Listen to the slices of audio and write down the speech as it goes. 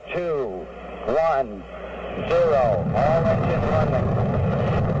1, 0. All engine running.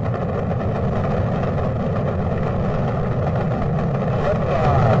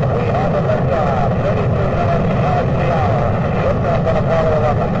 Liftoff. We have a liftoff. 32 minutes past the hour. Liftoff on Apollo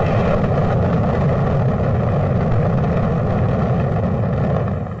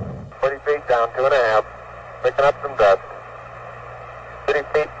 11. 40 feet down, 2.5. Picking up some dust. 30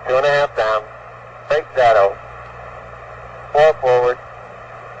 feet, 2.5 down. Fake shadow. 4 forward.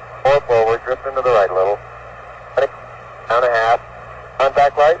 4 forward. Drift into the right a little. 20, down a half.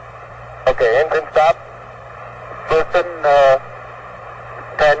 Contact light. Okay, engine stop. Houston,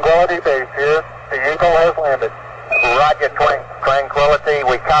 Tranquility Base here. The Eagle has landed. Roger, Tranquility.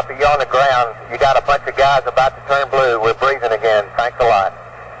 We copy you on the ground. You got a bunch of guys about to turn blue. We're breathing again. Thanks a lot.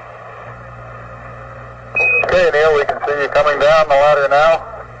 Okay, Neil, we can see you coming down the ladder now.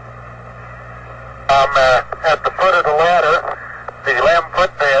 I'm at the foot of the ladder. The LEM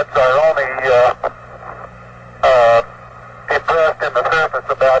footpads are only depressed in the surface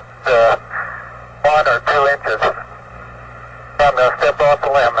about 1 or 2 inches. I'm going to step off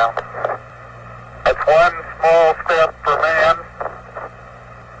the LEM now. That's 1 small step for man,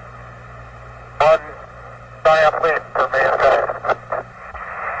 1 giant leap for mankind.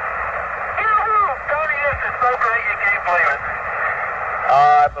 Tony, this is so great you can't believe it.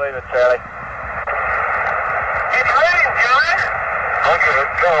 I believe it, Charlie. It's raining, Johnny. Look at it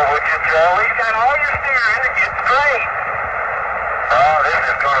go, would you, Charlie? You got all your steering. It's great. Oh, this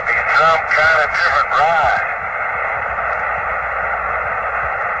is going to be some kind of different ride.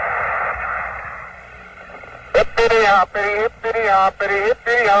 Hippity hoppity,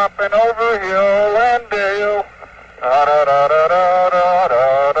 hippity hopping over hill and dale. Da da da da da da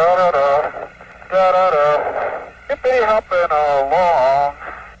da da da da da. Hippity hopping along.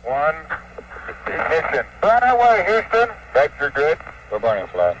 1 ignition. Right away, Houston. Vector good. We're burning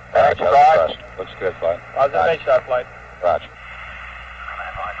flat. That's right. Looks good, flight. How's the base shot, flight? Roger.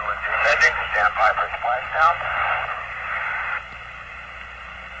 Descending. Stand by for splashdown.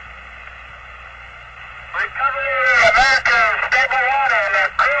 Recovery, America, stable water, and the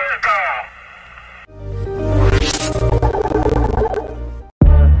cruise call.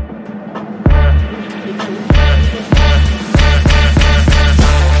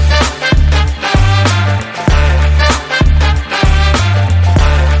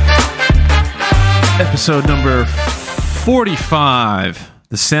 Episode number 45.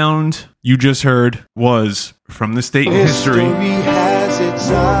 The sound you just heard was from this date in history.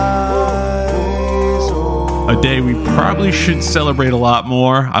 A day we probably should celebrate a lot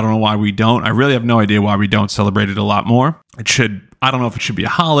more. I don't know why we don't. I really have no idea why we don't celebrate it a lot more. I don't know if it should be a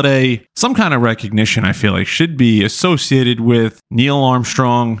holiday. Some kind of recognition, I feel like, should be associated with Neil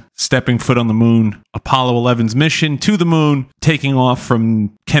Armstrong stepping foot on the moon, Apollo 11's mission to the moon, taking off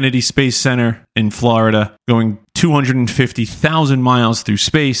from Kennedy Space Center in Florida, going 250,000 miles through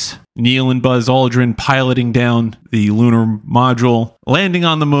space. Neil and Buzz Aldrin piloting down the lunar module, landing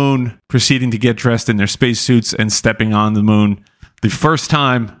on the moon, proceeding to get dressed in their spacesuits and stepping on the moon. The first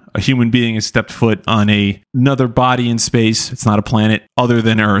time a human being has stepped foot on another body in space. It's not a planet other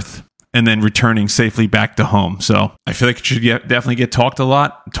than Earth, and then returning safely back to home. So I feel like it should definitely get talked a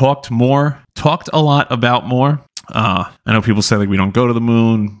lot about more. I know people say like we don't go to the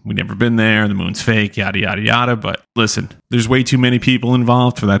moon, we've never been there, the moon's fake, yada yada yada. But listen, there's way too many people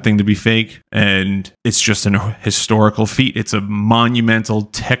involved for that thing to be fake, and it's just a historical feat. It's a monumental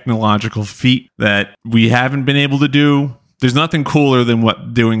technological feat that we haven't been able to do. There's nothing cooler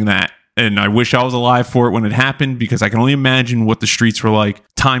than doing that. And I wish I was alive for it when it happened, because I can only imagine what the streets were like.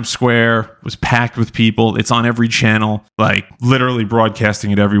 Times Square was packed with people. It's on every channel, like literally broadcasting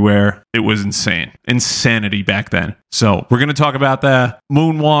it everywhere. It was insane. Insanity back then. So we're going to talk about the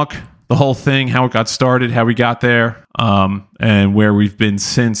moonwalk, the whole thing, how it got started, how we got there, and where we've been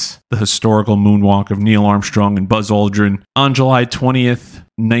since the historical moonwalk of Neil Armstrong and Buzz Aldrin on July 20th,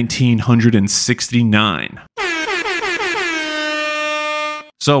 1969.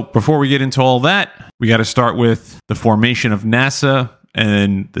 So before we get into all that, we got to start with the formation of NASA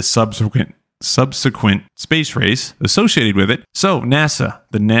and the subsequent space race associated with it. So NASA,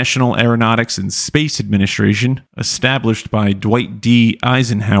 the National Aeronautics and Space Administration, established by Dwight D.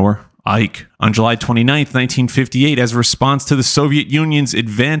 Eisenhower, Ike, on July 29th, 1958, as a response to the Soviet Union's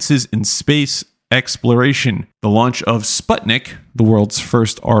advances in space exploration. The launch of Sputnik, the world's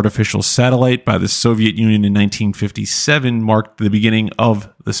first artificial satellite by the Soviet Union in 1957, marked the beginning of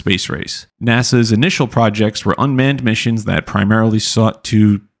the space race. NASA's initial projects were unmanned missions that primarily sought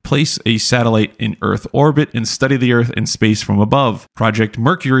to place a satellite in Earth orbit and study the Earth and space from above. Project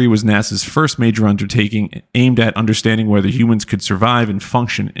Mercury was NASA's first major undertaking aimed at understanding whether humans could survive and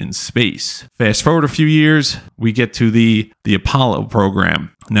function in space. Fast forward a few years, we get to the Apollo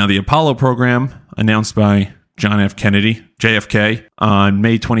program. Now, the Apollo program, announced by John F. Kennedy, JFK, on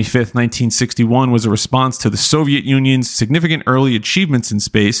May 25th, 1961, was a response to the Soviet Union's significant early achievements in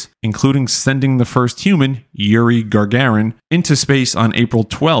space, including sending the first human, Yuri Gagarin, into space on April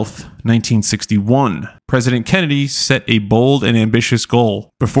 12th, 1961. President Kennedy set a bold and ambitious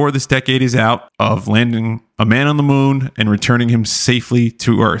goal before this decade is out of landing a man on the moon and returning him safely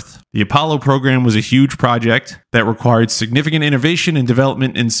to Earth. The Apollo program was a huge project that required significant innovation and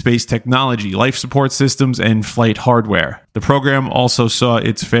development in space technology, life support systems, and flight hardware. The program also saw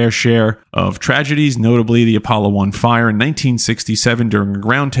its fair share of tragedies, notably the Apollo 1 fire in 1967 during a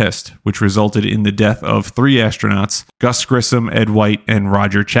ground test, which resulted in the death of 3 astronauts, Gus Grissom, Ed White, and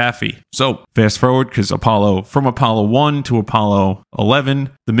Roger Chaffee. So, fast forward, because from Apollo 1 to Apollo 11,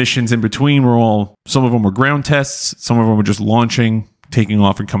 the missions in between some of them were ground tests, some of them were just launching, taking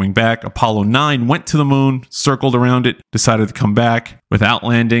off and coming back. Apollo 9 went to the moon, circled around it, decided to come back without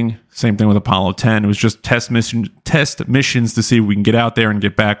landing. Same thing with Apollo 10. It was just test missions to see if we can get out there and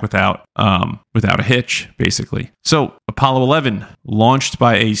get back without a hitch, basically. So Apollo 11, launched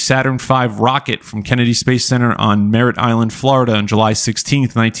by a Saturn V rocket from Kennedy Space Center on Merritt Island, Florida on July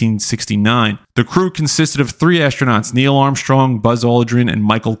 16th, 1969. The crew consisted of 3 astronauts, Neil Armstrong, Buzz Aldrin, and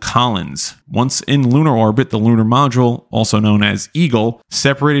Michael Collins. Once in lunar orbit, the lunar module, also known as Eagle,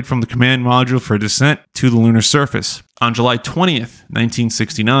 separated from the command module for descent to the lunar surface. On July 20th,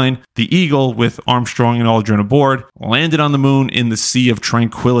 1969, the Eagle, with Armstrong and Aldrin aboard, landed on the moon in the Sea of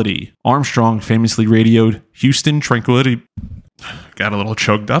Tranquility. Armstrong famously radioed, "Houston, Tranquility..." Got a little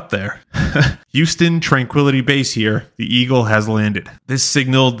choked up there. "Houston, Tranquility Base here. The Eagle has landed." This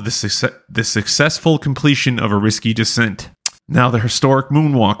signaled the successful completion of a risky descent. Now, the historic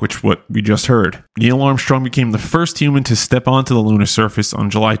moonwalk, which what we just heard. Neil Armstrong became the first human to step onto the lunar surface on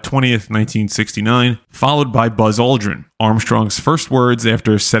July 20th, 1969, followed by Buzz Aldrin. Armstrong's first words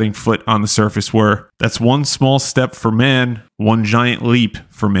after setting foot on the surface were, "That's one small step for man, one giant leap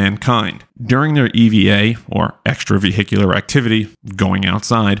for mankind." During their EVA, or extravehicular activity, going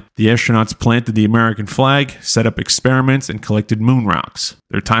outside, the astronauts planted the American flag, set up experiments, and collected moon rocks.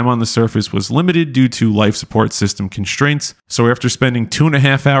 Their time on the surface was limited due to life support system constraints, so after spending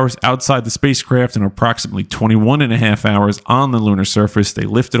 2.5 hours outside the spacecraft and approximately 21.5 hours on the lunar surface, they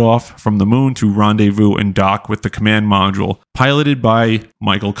lifted off from the moon to rendezvous and dock with the command module, piloted by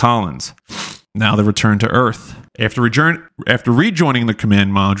Michael Collins. Now the return to Earth. After rejoining the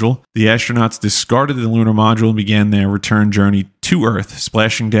command module, the astronauts discarded the lunar module and began their return journey to Earth,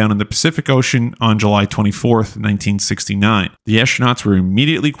 splashing down in the Pacific Ocean on July 24th, 1969. The astronauts were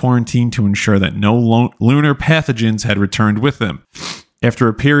immediately quarantined to ensure that no lunar pathogens had returned with them. After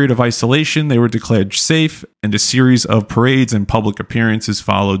a period of isolation, they were declared safe, and a series of parades and public appearances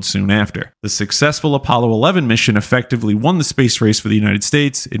followed soon after. The successful Apollo 11 mission effectively won the space race for the United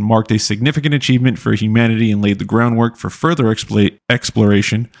States. It marked a significant achievement for humanity and laid the groundwork for further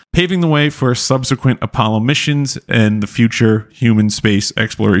exploration, paving the way for subsequent Apollo missions and the future human space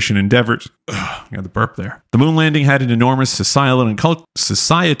exploration endeavors. I got the burp there. The moon landing had an enormous societal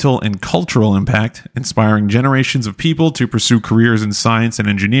and cultural impact, inspiring generations of people to pursue careers in science and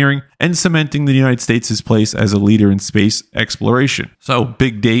engineering, and cementing the United States' place as a leader in space exploration. So,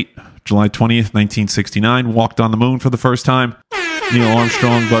 big date, July 20th, 1969, walked on the moon for the first time. Neil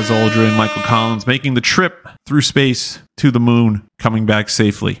Armstrong, Buzz Aldrin, Michael Collins making the trip through space to the moon, coming back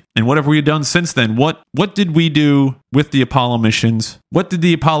safely. And what have we done since then? What did we do with the Apollo missions? What did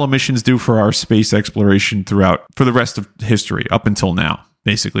the Apollo missions do for our space exploration for the rest of history up until now?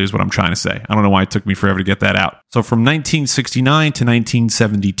 Basically is what I'm trying to say. I don't know why it took me forever to get that out. So from 1969 to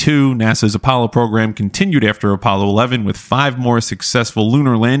 1972, NASA's Apollo program continued after Apollo 11 with 5 more successful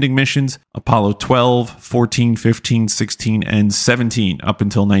lunar landing missions: Apollo 12, 14, 15, 16, and 17 up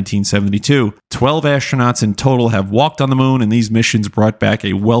until 1972. 12 astronauts in total have walked on the moon, and these missions brought back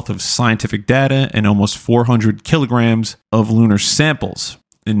a wealth of scientific data and almost 400 kilograms of lunar samples.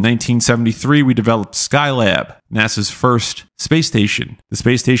 In 1973, we developed Skylab, NASA's first space station. The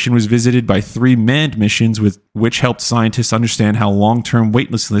space station was visited by 3 manned missions, which helped scientists understand how long-term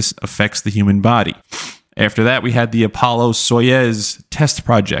weightlessness affects the human body. After that, we had the Apollo-Soyuz test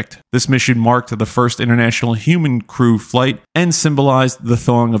project. This mission marked the first international human crew flight and symbolized the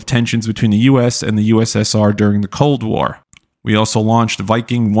thawing of tensions between the U.S. and the USSR during the Cold War. We also launched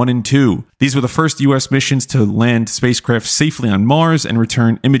Viking 1 and 2. These were the first U.S. missions to land spacecraft safely on Mars and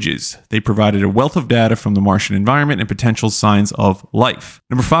return images. They provided a wealth of data from the Martian environment and potential signs of life.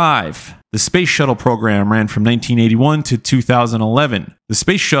 Number 5. The Space Shuttle program ran from 1981 to 2011. The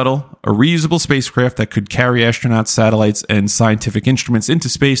Space Shuttle, a reusable spacecraft that could carry astronauts, satellites, and scientific instruments into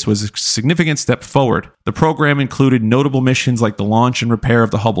space, was a significant step forward. The program included notable missions like the launch and repair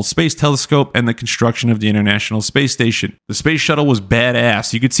of the Hubble Space Telescope and the construction of the International Space Station. The Space Shuttle was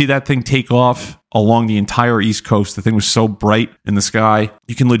badass. You could see that thing take off along the entire East Coast. The thing was so bright in the sky.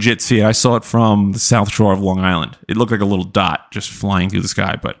 You can legit see it. I saw it from the South Shore of Long Island. It looked like a little dot just flying through the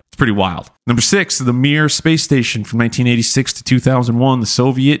sky, but it's pretty wild. Number 6, the Mir space station from 1986 to 2001. The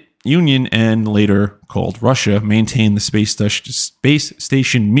Soviet Union, and later called Russia, maintained the space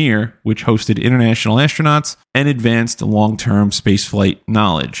station Mir, which hosted international astronauts and advanced long-term spaceflight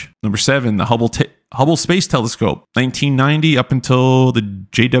knowledge. Number 7, the Hubble Space Telescope, 1990 up until the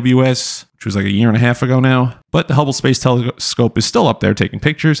JWS, which was like a year and a half ago now. But the Hubble Space Telescope is still up there taking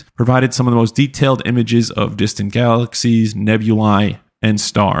pictures, provided some of the most detailed images of distant galaxies, nebulae, and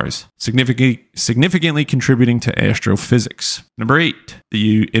stars, significantly contributing to astrophysics. Number 8,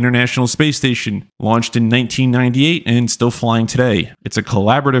 the International Space Station, launched in 1998 and still flying today. It's a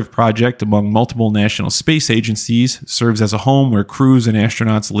collaborative project among multiple national space agencies, serves as a home where crews and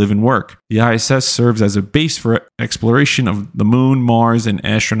astronauts live and work. The ISS serves as a base for exploration of the moon, Mars, and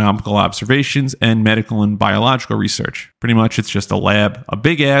astronomical observations and medical and biological research. Pretty much it's just a lab, a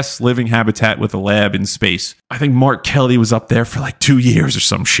big-ass living habitat with a lab in space. I think Mark Kelly was up there for like 2 years or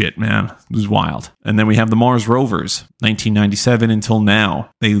some shit, man. It was wild. And then we have the Mars rovers, 1997 until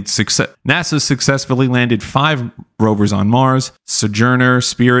now. NASA successfully landed 5 rovers on Mars: Sojourner,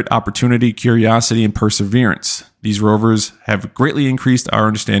 Spirit, Opportunity, Curiosity, and Perseverance. These rovers have greatly increased our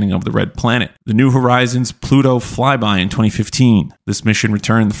understanding of the Red Planet. The New Horizons Pluto flyby in 2015. This mission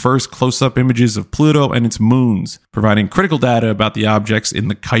returned the first close-up images of Pluto and its moons, providing critical data about the objects in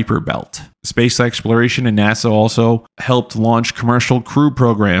the Kuiper Belt. Space exploration and NASA also helped launch commercial crew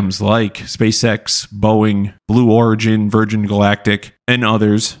programs like SpaceX, Boeing, Blue Origin, Virgin Galactic, and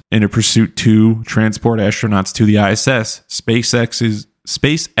others in a pursuit to transport astronauts to the ISS.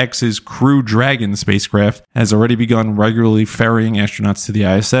 SpaceX's Crew Dragon spacecraft has already begun regularly ferrying astronauts to the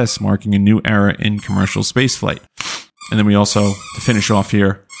ISS, marking a new era in commercial spaceflight. And then we also, to finish off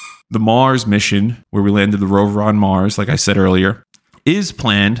here, the Mars mission, where we landed the rover on Mars, like I said earlier, is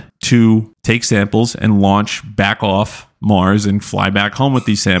planned to take samples and launch back off Mars and fly back home with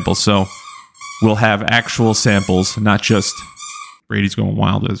these samples. So we'll have actual samples, not just Brady's going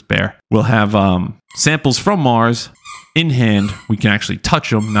wild as bear. We'll have samples from Mars in hand. We can actually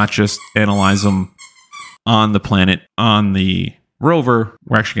touch them, not just analyze them on the planet, on the rover.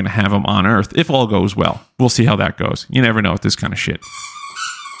 We're actually going to have them on Earth if all goes well. We'll see how that goes. You never know with this kind of shit.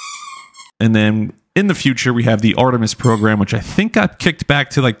 And then in the future, we have the Artemis program, which I think got kicked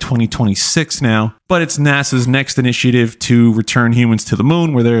back to like 2026 now. But it's NASA's next initiative to return humans to the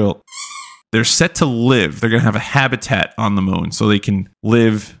moon, where they're set to live. They're going to have a habitat on the moon so they can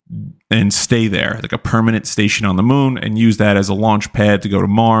live and stay there, like a permanent station on the moon, and use that as a launch pad to go to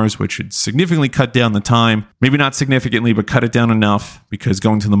Mars, which would significantly cut down the time. Maybe not significantly, but cut it down enough, because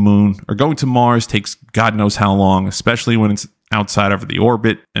going to the moon or going to Mars takes God knows how long, especially when it's outside of the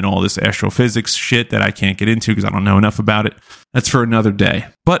orbit and all this astrophysics shit that I can't get into because I don't know enough about it. That's for another day.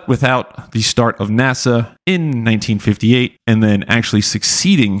 But without the start of NASA in 1958 and then actually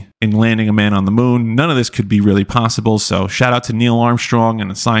succeeding in landing a man on the moon, none of this could be really possible. So shout out to Neil Armstrong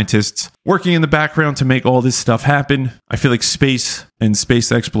and the scientists working in the background to make all this stuff happen. I feel like space and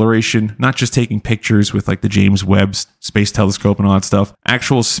space exploration, not just taking pictures with like the James Webb Space Telescope and all that stuff,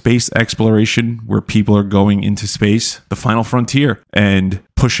 actual space exploration where people are going into space, the final frontier, and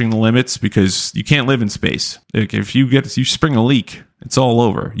pushing the limits, because you can't live in space. Like if you spring a leak, it's all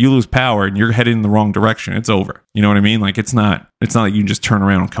over. You lose power and you're headed in the wrong direction, it's over. You know what I mean? Like it's not like you can just turn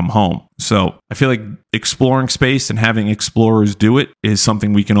around and come home. So I feel like exploring space and having explorers do it is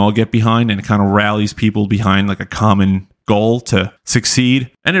something we can all get behind, and it kind of rallies people behind like a common goal to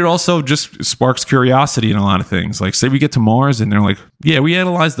succeed. And it also just sparks curiosity in a lot of things. Like say we get to Mars and they're like, yeah, we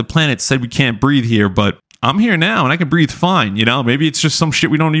analyzed the planet, said we can't breathe here, but I'm here now and I can breathe fine. You know, maybe it's just some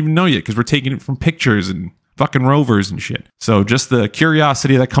shit we don't even know yet because we're taking it from pictures and fucking rovers and shit. So just the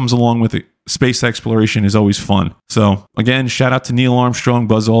curiosity that comes along with it, space exploration, is always fun. So again, shout out to Neil Armstrong,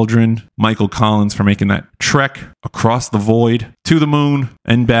 Buzz Aldrin, Michael Collins for making that trek across the void to the moon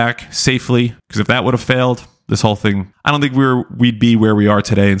and back safely. Because if that would have failed, this whole thing, I don't think we'd be where we are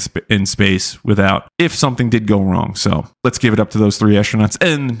today in space without, if something did go wrong. So let's give it up to those 3 astronauts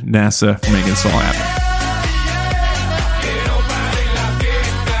and NASA for making this all happen.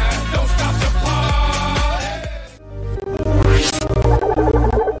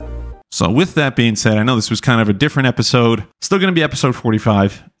 So with that being said, I know this was kind of a different episode. Still going to be episode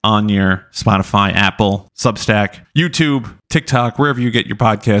 45 on your Spotify, Apple, Substack, YouTube, TikTok, wherever you get your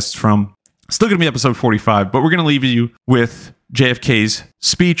podcasts from. Still going to be episode 45, but we're going to leave you with JFK's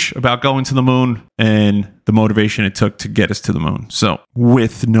speech about going to the moon and the motivation it took to get us to the moon. So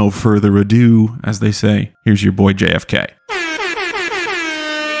with no further ado, as they say, here's your boy JFK.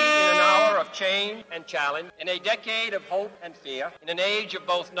 Change and challenge, in a decade of hope and fear, in an age of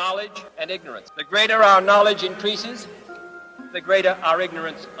both knowledge and ignorance. The greater our knowledge increases, the greater our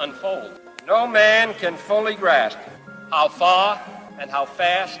ignorance unfolds. No man can fully grasp how far and how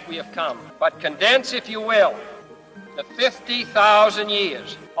fast we have come. But condense, if you will, the 50,000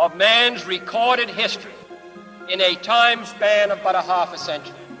 years of man's recorded history in a time span of but a half a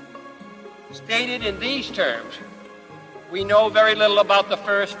century. Stated in these terms, we know very little about the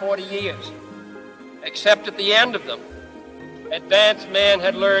first 40 years. Except at the end of them, advanced man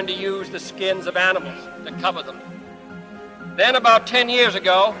had learned to use the skins of animals to cover them. Then about 10 years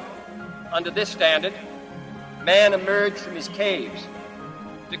ago, under this standard, man emerged from his caves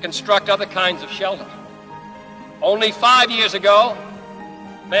to construct other kinds of shelter. Only 5 years ago,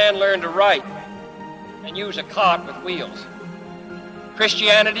 man learned to write and use a cart with wheels.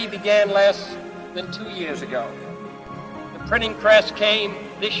 Christianity began less than 2 years ago. The printing press came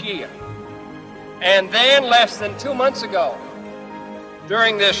this year. And then, less than 2 months ago,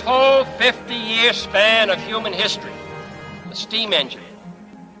 during this whole 50-year span of human history, the steam engine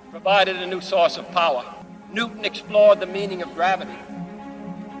provided a new source of power. Newton explored the meaning of gravity.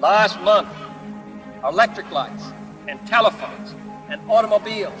 Last month, electric lights and telephones and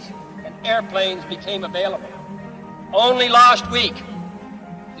automobiles and airplanes became available. Only last week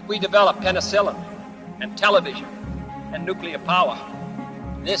did we develop penicillin and television and nuclear power.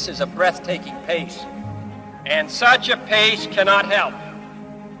 This is a breathtaking pace, and such a pace cannot help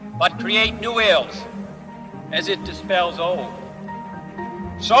but create new ills as it dispels old.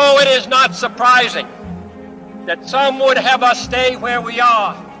 So it is not surprising that some would have us stay where we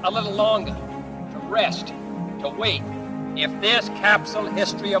are a little longer, to rest, to wait. If this capsule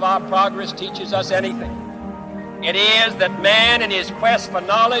history of our progress teaches us anything, it is that man in his quest for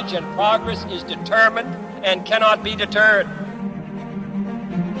knowledge and progress is determined and cannot be deterred.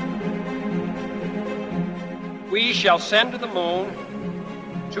 We shall send to the moon,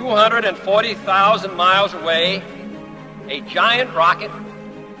 240,000 miles away, a giant rocket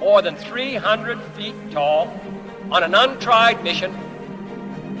more than 300 feet tall on an untried mission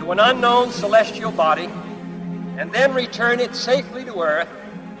to an unknown celestial body and then return it safely to Earth.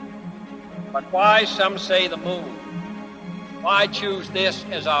 But why, some say, the moon? Why choose this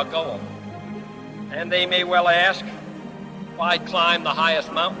as our goal? And they may well ask, why climb the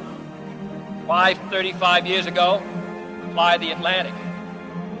highest mountain? Why, 35 years ago, fly the Atlantic?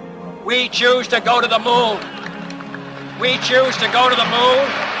 We choose to go to the moon. We choose to go to the moon.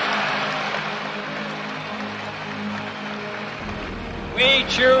 We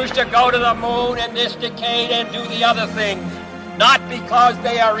choose to go to the moon in this decade and do the other things, not because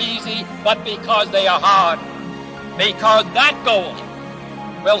they are easy, but because they are hard. Because that goal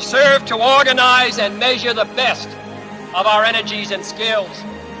will serve to organize and measure the best of our energies and skills.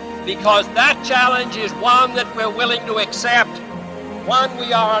 Because that challenge is one that we're willing to accept, one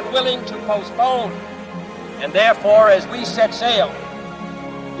we are unwilling to postpone. And therefore, as we set sail,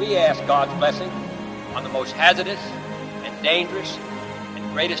 we ask God's blessing on the most hazardous and dangerous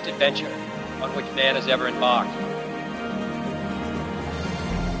and greatest adventure on which man has ever embarked.